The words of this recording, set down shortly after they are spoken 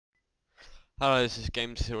Hello, this is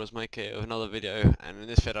GameTutorialsMaker with another video, and in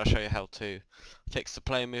this video I'll show you how to fix the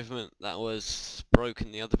player movement that was broken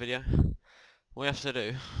in the other video. What you have to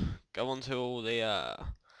do, go onto all the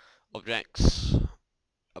objects,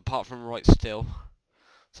 apart from right still,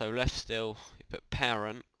 so left still, you put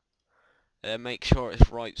parent, and then make sure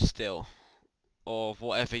it's right still, or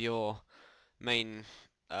whatever your main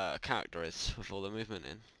character is with all the movement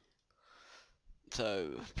in.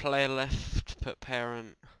 So, player left, put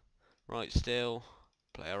parent, right still,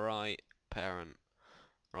 player right, parent,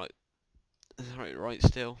 right right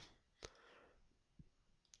still,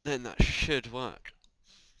 then that should work.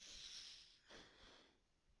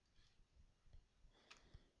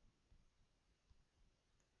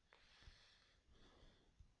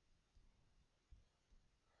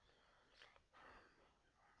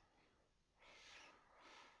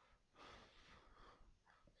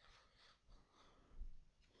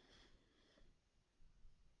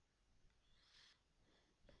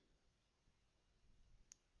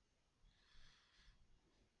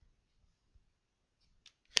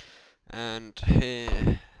 And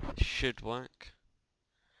here should work.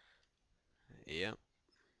 Yep.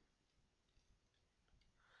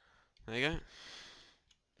 There you go.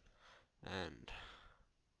 And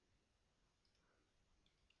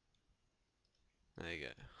there you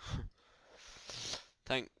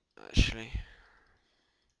go. Actually,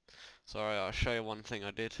 sorry, I'll show you one thing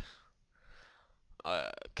I did.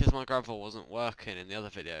 Because my gravel wasn't working in the other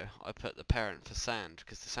video, I put the parent for sand,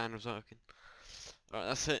 because the sand was working. Alright,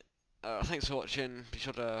 that's it. Thanks for watching. Be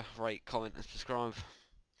sure to rate, comment and subscribe.